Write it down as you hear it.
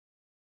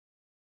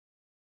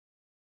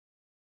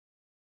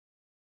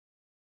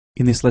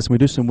In this lesson we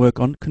do some work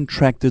on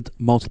contracted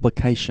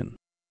multiplication.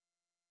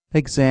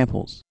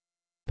 Examples.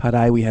 Part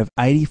A, we have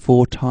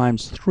 84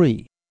 times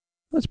 3.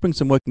 Let's bring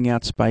some working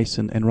out space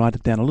and write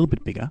it down a little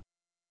bit bigger.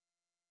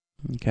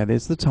 Okay,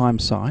 there's the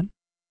times sign.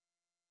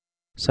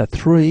 So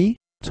 3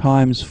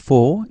 times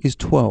 4 is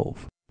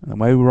 12. And the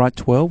way we write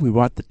 12, we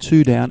write the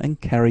 2 down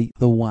and carry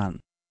the 1.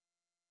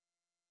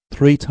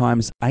 3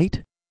 times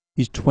 8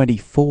 is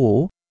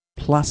 24,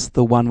 plus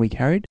the 1 we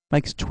carried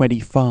makes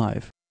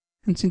 25.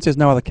 And since there's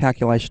no other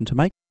calculation to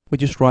make, we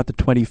just write the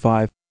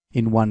 25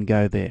 in one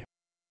go there.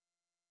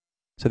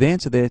 So the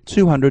answer there,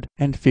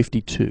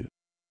 252.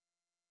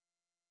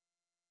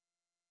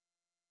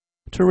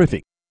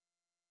 Terrific.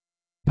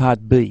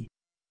 Part B,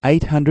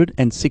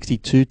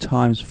 862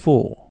 times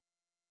 4.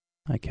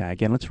 Okay,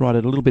 again, let's write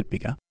it a little bit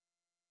bigger.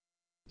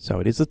 So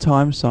it is the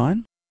times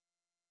sign.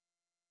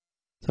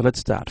 So let's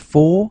start.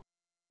 4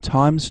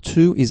 times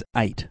 2 is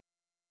 8.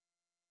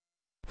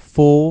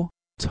 4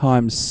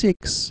 times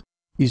 6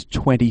 is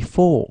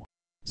 24.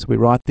 So we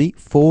write the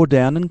 4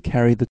 down and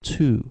carry the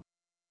 2.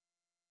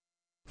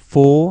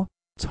 4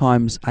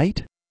 times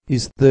 8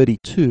 is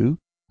 32,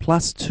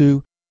 plus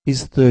 2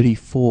 is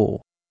 34.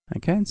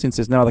 Okay, and since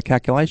there's no other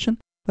calculation,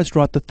 let's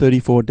write the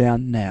 34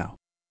 down now.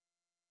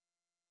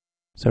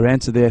 So our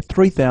answer there,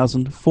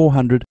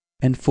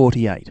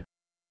 3,448.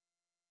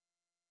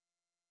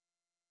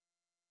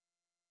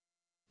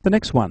 The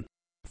next one,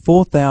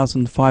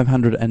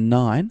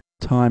 4,509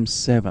 times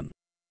 7.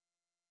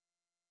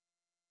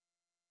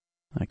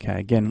 Okay,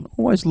 again,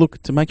 always look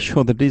to make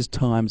sure that it is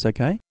times,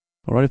 okay?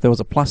 Alright, if there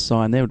was a plus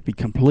sign there, it would be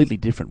completely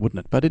different,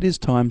 wouldn't it? But it is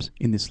times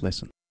in this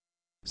lesson.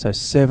 So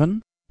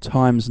 7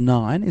 times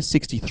 9 is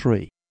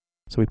 63.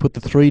 So we put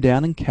the 3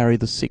 down and carry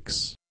the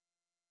 6.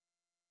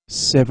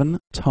 7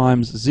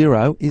 times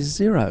 0 is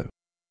 0.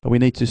 But we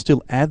need to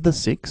still add the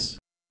 6,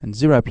 and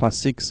 0 plus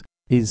 6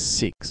 is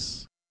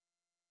 6.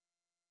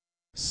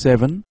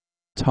 7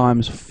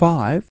 times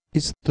 5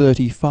 is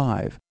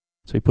 35.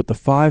 So we put the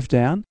 5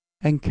 down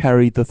and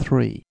carry the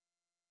 3.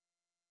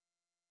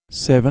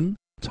 7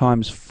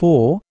 times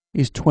 4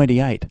 is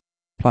 28,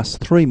 plus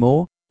 3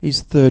 more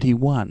is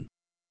 31.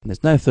 And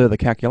there's no further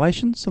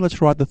calculation, so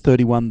let's write the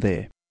 31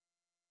 there.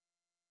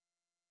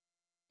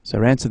 So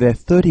our answer there,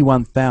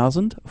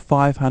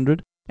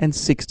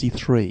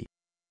 31,563.